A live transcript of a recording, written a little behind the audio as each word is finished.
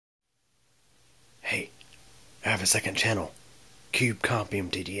I have a second channel, Cube Comp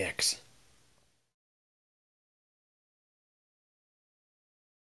MTDX.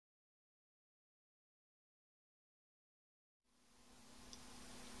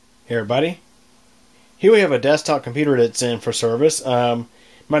 Hey everybody, here we have a desktop computer that's in for service.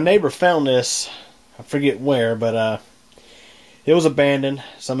 My neighbor found this, I forget where, but it was abandoned.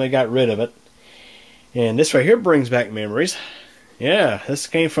 Somebody got rid of it. And this right here brings back memories. Yeah, this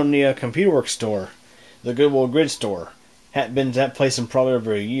came from the Computer Works store, the Goodwill Grid store. Hadn't been to that place in probably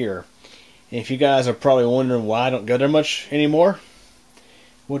over a year. And if you guys are probably wondering why I don't go there much anymore,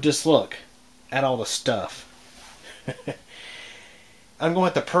 well, just look at all the stuff. I'm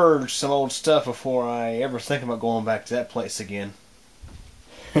going to have to purge some old stuff before I ever think about going back to that place again.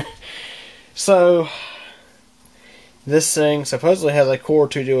 So, this thing supposedly has a Core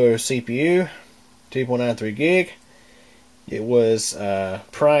 2 Duo CPU, 2.93 gig. It was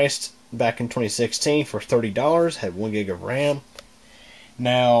priced back in 2016 for $30, had 1 gig of RAM.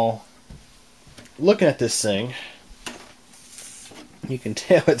 Now, looking at this thing, you can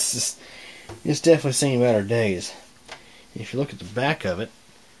tell it's definitely seen better days. If you look at the back of it,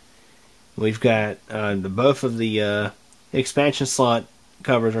 we've got both of the expansion slot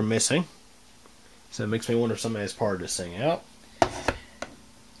covers are missing. So it makes me wonder if somebody has parted this thing out.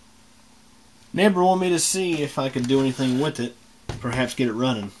 Neighbor wanted me to see if I could do anything with it, perhaps get it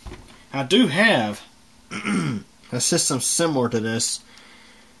running. I do have a system similar to this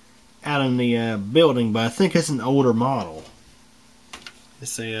out in the building, but I think it's an older model.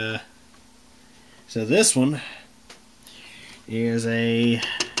 It's a so this one is a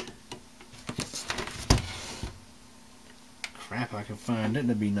crap. I can find it.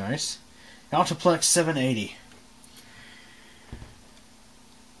 That'd be nice. Optiplex 780.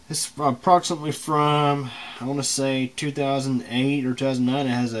 It's approximately from, I want to say 2008 or 2009. It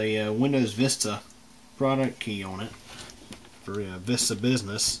has a Windows Vista product key on it for Vista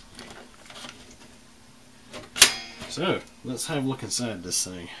Business. So let's have a look inside this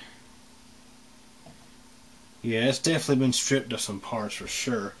thing. Yeah, it's definitely been stripped of some parts for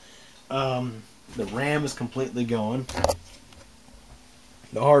sure. The RAM is completely gone.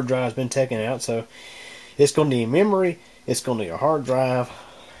 The hard drive's been taken out, so it's going to need memory. It's going to need a hard drive.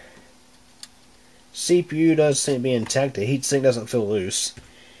 CPU does seem to be intact. The heatsink doesn't feel loose.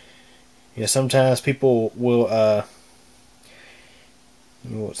 You know, sometimes people will,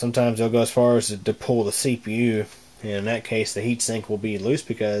 sometimes they'll go as far as to pull the CPU. And in that case, the heatsink will be loose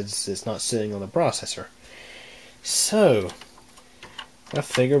because it's not sitting on the processor. So, I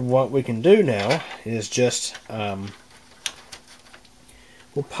figured what we can do now is just, we'll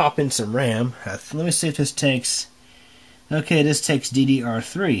pop in some RAM. Let me see if this takes, okay, this takes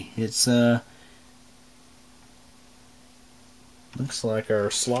DDR3. It's, looks like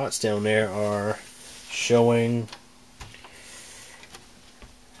our slots down there are showing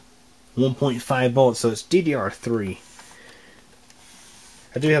 1.5 volts, so it's DDR3.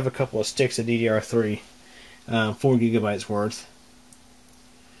 I do have a couple of sticks of DDR3, 4 gigabytes worth.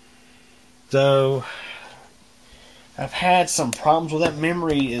 Though I've had some problems with that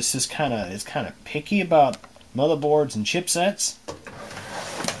memory. It's just kind of picky about motherboards and chipsets.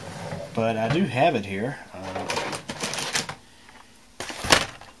 But I do have it here.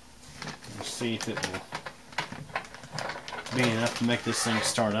 Let's see if it will be enough to make this thing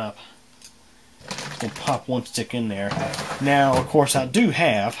start up. We'll pop one stick in there. Now, of course, I do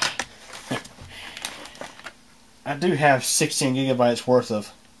have 16 gigabytes worth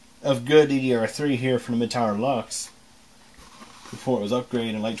of good DDR3 here from the Mid-Tower Lux before it was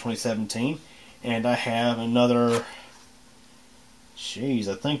upgraded in late 2017, and I have another. Jeez,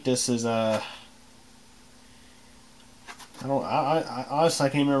 I think this is I honestly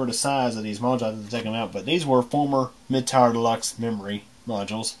can't remember the size of these modules. I have to take them out, but these were former Mid-Tower Deluxe memory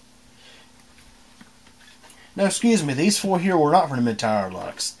modules. Now, excuse me, these four here were not from the Mid-Tower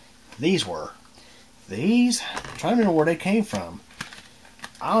Deluxe. These were. These? I'm trying to remember where they came from.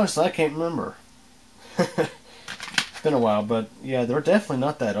 Honestly, I can't remember. It's been a while, but yeah, they're definitely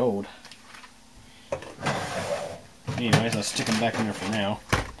not that old. Anyways, I'll stick them back in there for now.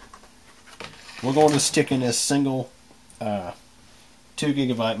 We're going to stick in this single 2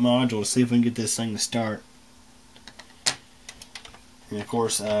 gigabyte module to see if we can get this thing to start. And of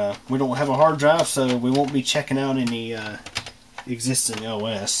course, we don't have a hard drive, so we won't be checking out any existing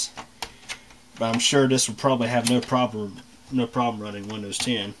OS. But I'm sure this will probably have no problem running Windows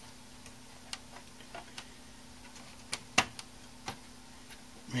 10.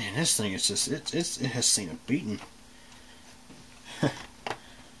 Man, this thing is just it has seen a beating.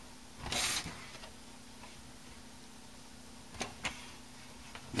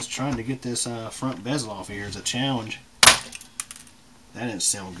 Just trying to get this front bezel off here is a challenge. That didn't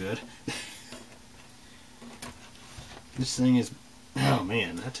sound good. This thing is, oh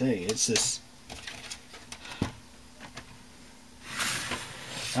man, I tell you, it's just,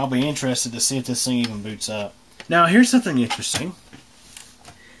 I'll be interested to see if this thing even boots up. Now here's something interesting.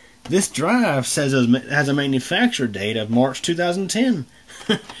 This drive says it has a manufacture date of March 2010.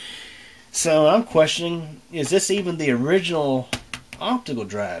 So I'm questioning, is this even the original optical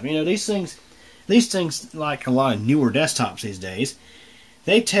drive? You know, these things, like a lot of newer desktops these days,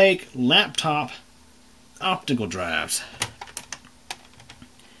 they take laptop optical drives.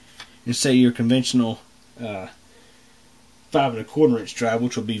 And say your conventional 5 1/4 inch drive,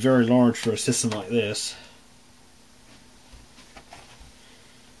 which will be very large for a system like this.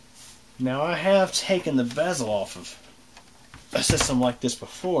 Now I have taken the bezel off of a system like this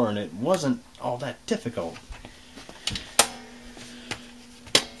before, and it wasn't all that difficult.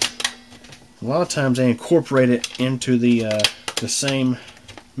 A lot of times they incorporate it into the same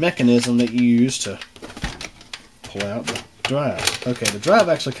mechanism that you use to pull out the drive. Okay, the drive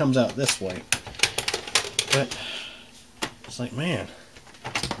actually comes out this way, but it's like, man,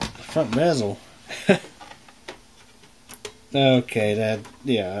 the front bezel. Okay, that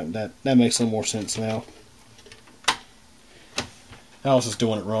makes a little more sense now. I was just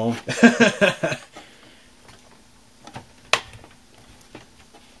doing it wrong.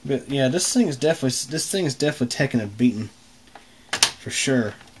 But yeah, this thing is definitely taking a beating for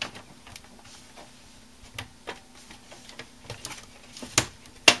sure.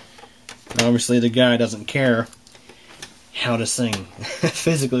 Obviously, the guy doesn't care how this thing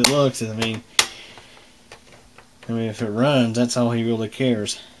physically looks. I mean, if it runs, that's all he really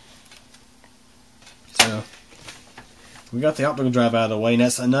cares. So we got the optical drive out of the way, and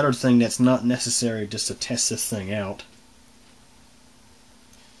that's another thing that's not necessary just to test this thing out.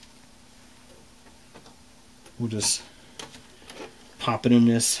 We'll just pop it in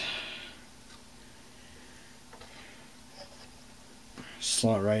this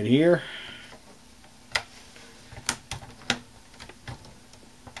slot right here.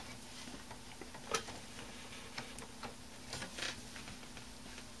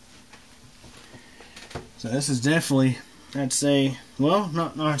 So this is definitely, I'd say, well,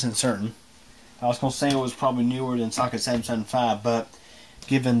 not 100% certain. I was going to say it was probably newer than socket 775, but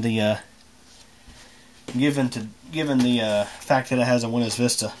given the fact that it has a Windows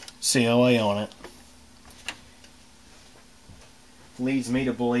Vista CLA on it, leads me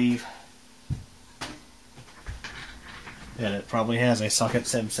to believe that it probably has a socket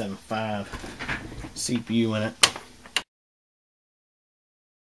 775 CPU in it.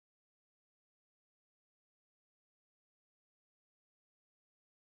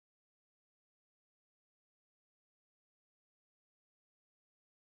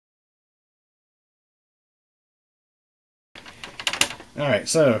 Alright,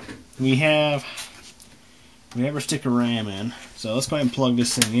 so we have our stick of RAM in. So let's go ahead and plug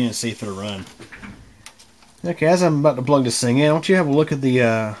this thing in and see if it'll run. Okay, as I'm about to plug this thing in, I want you to have a look at the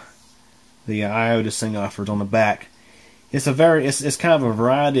I/O this thing offers on the back. It's kind of a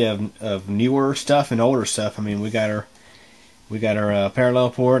variety of newer stuff and older stuff. I mean, we got our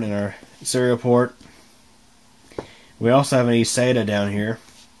parallel port and our serial port. We also have an eSATA down here.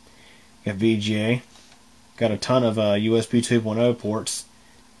 Got VGA. Got a ton of USB 2.0 ports.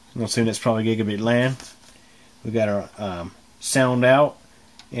 I'm assuming that's probably gigabit LAN. We got our sound out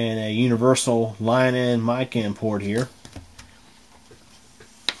and a universal line in, mic in port here.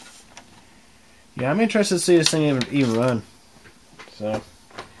 Yeah, I'm interested to see this thing even run. So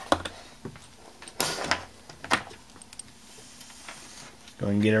go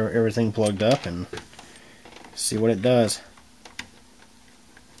ahead and get everything plugged up and see what it does.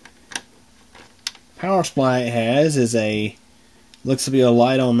 Power supply it has is looks to be a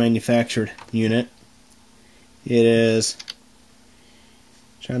Lite-On manufactured unit. It is,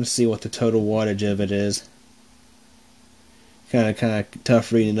 trying to see what the total wattage of it is. Kind of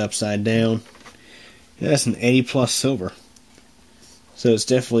tough reading it upside down. Yeah, that's an 80 plus silver. So it's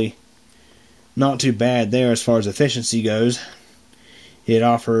definitely not too bad there as far as efficiency goes. It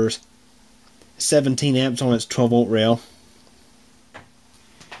offers 17 amps on its 12 volt rail.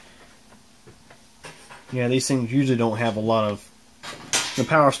 Yeah, these things usually don't have a lot of, the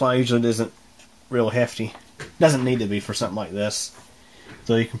power supply usually isn't real hefty. Doesn't need to be for something like this.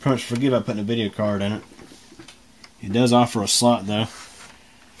 So you can pretty much forget about putting a video card in it. It does offer a slot though.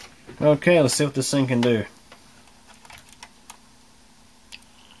 Okay, let's see what this thing can do.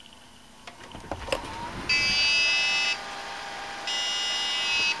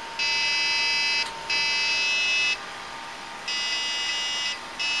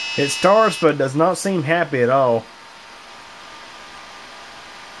 It starts, but does not seem happy at all.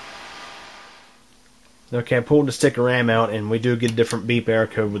 Okay, I pulled the stick of RAM out, and we do get a different beep error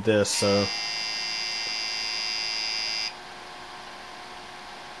code with this, so...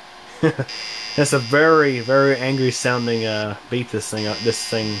 That's a very, very angry sounding beep this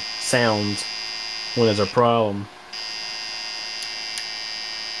thing sounds when there's a problem.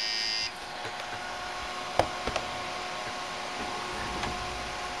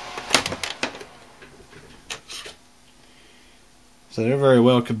 So there very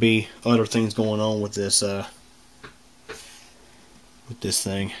well could be other things going on with this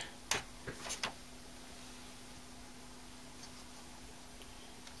thing.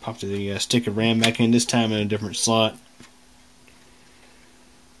 Pop the stick of RAM back in, this time in a different slot.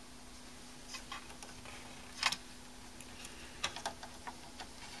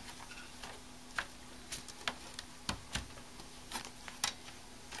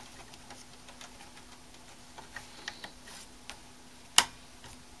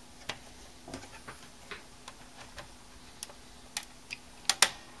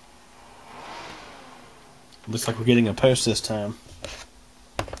 Looks like we're getting a post this time.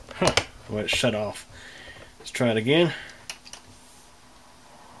 Huh, well, it shut off. Let's try it again.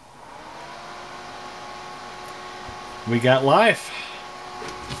 We got life.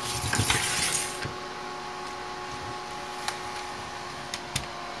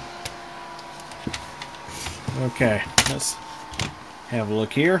 Okay, let's have a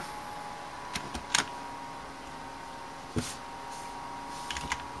look here.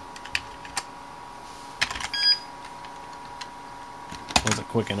 Wasn't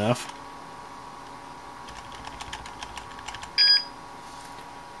quick enough.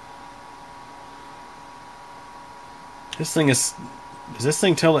 This thing is this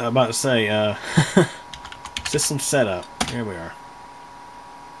thing tell it about to say system setup. Here we are.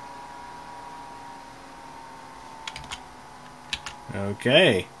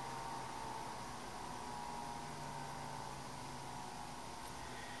 Okay.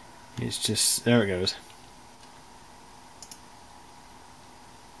 It's just, there it goes.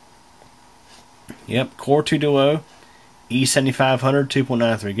 Yep, Core 2 Duo, E7500,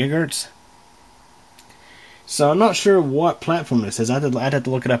 2.93 gigahertz. So I'm not sure what platform this is. I'd have to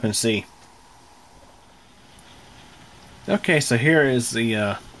look it up and see. Okay, so here is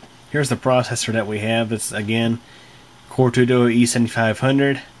the here's the processor that we have. It's again Core 2 Duo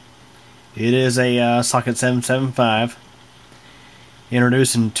E7500. It is a socket 775,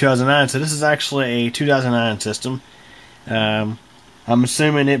 introduced in 2009. So this is actually a 2009 system. I'm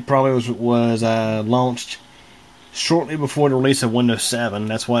assuming it probably was launched shortly before the release of Windows 7.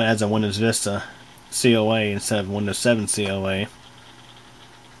 That's why it has a Windows Vista COA instead of Windows 7 COA.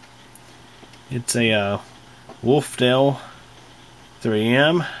 It's a Wolf Dell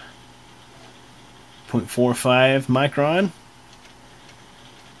 3M 0.45 micron.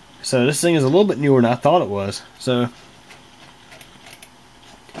 So this thing is a little bit newer than I thought it was. So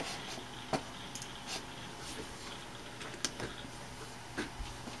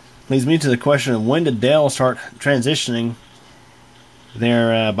leads me to the question of when did Dell start transitioning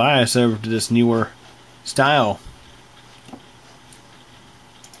their BIOS over to this newer style.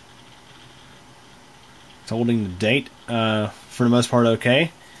 It's holding the date for the most part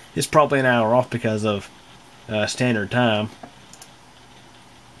okay. It's probably an hour off because of standard time.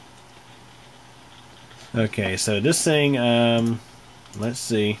 Okay, so this thing, let's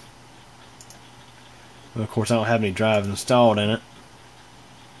see. Well, of course, I don't have any drives installed in it.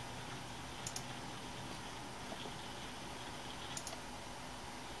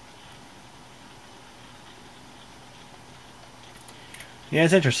 Yeah,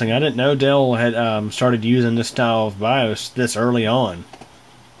 it's interesting. I didn't know Dell had started using this style of BIOS this early on.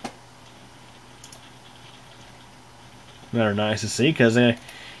 Rather nice to see, because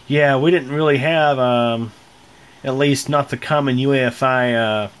yeah, we didn't really have, at least not the common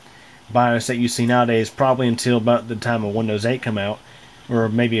UEFI BIOS that you see nowadays, probably until about the time of Windows 8 come out, or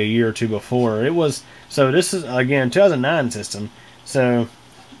maybe a year or two before. It was, so this is, again, 2009 system, so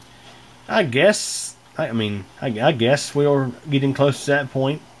I guess, I mean, I guess we were getting close to that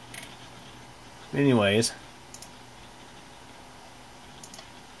point. Anyways.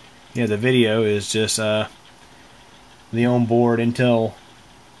 Yeah, the video is just the onboard Intel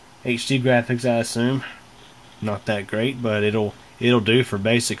HD graphics, I assume. Not that great, but it'll do for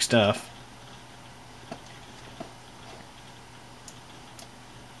basic stuff.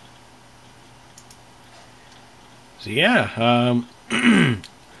 So yeah,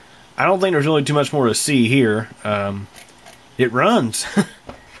 I don't think there's really too much more to see here. It runs.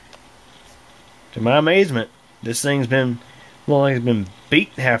 To my amazement, this thing's been, well, it's been beat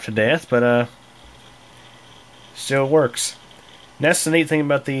half to death, but still works. And that's the neat thing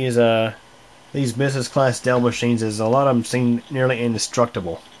about these business class Dell machines, is a lot of them seem nearly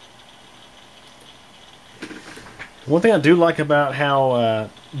indestructible. One thing I do like about how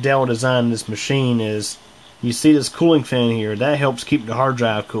Dell designed this machine is, you see this cooling fan here, that helps keep the hard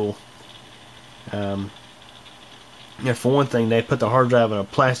drive cool. Yeah, for one thing, they put the hard drive in a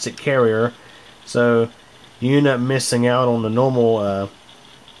plastic carrier, so you end up missing out on the normal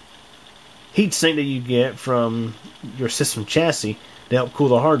heat sink that you get from your system chassis to help cool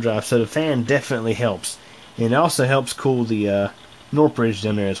the hard drive. So the fan definitely helps, and it also helps cool the North bridge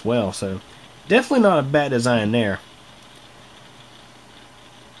down there as well. So definitely not a bad design there.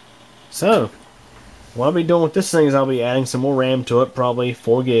 So what I'll be doing with this thing is I'll be adding some more RAM to it, probably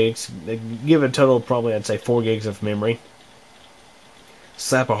 4 gigs. Give it a total of probably, I'd say, 4 gigs of memory.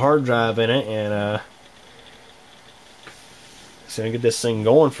 Slap a hard drive in it, and so I can get this thing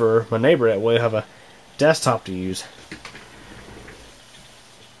going for my neighbor. That way I have a desktop to use.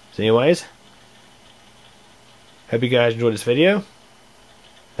 So anyways, hope you guys enjoyed this video.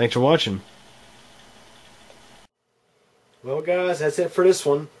 Thanks for watching. Well guys, that's it for this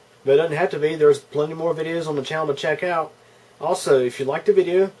one. But it doesn't have to be. There's plenty more videos on the channel to check out. Also, if you liked the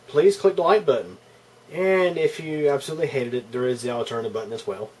video, please click the like button. And if you absolutely hated it, there is the alternative button as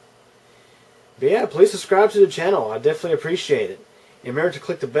well. But yeah, please subscribe to the channel. I definitely appreciate it. And remember to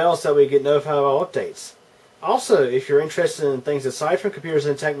click the bell so that we get notified of all updates. Also, if you're interested in things aside from computers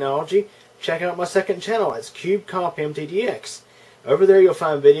and technology, check out my second channel. It's CubeComp MTDX. Over there you'll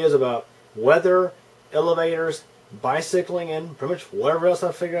find videos about weather, elevators, bicycling, and pretty much whatever else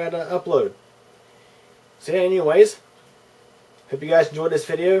I figure out to upload. So yeah, anyways, hope you guys enjoyed this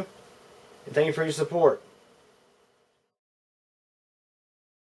video, and thank you for your support.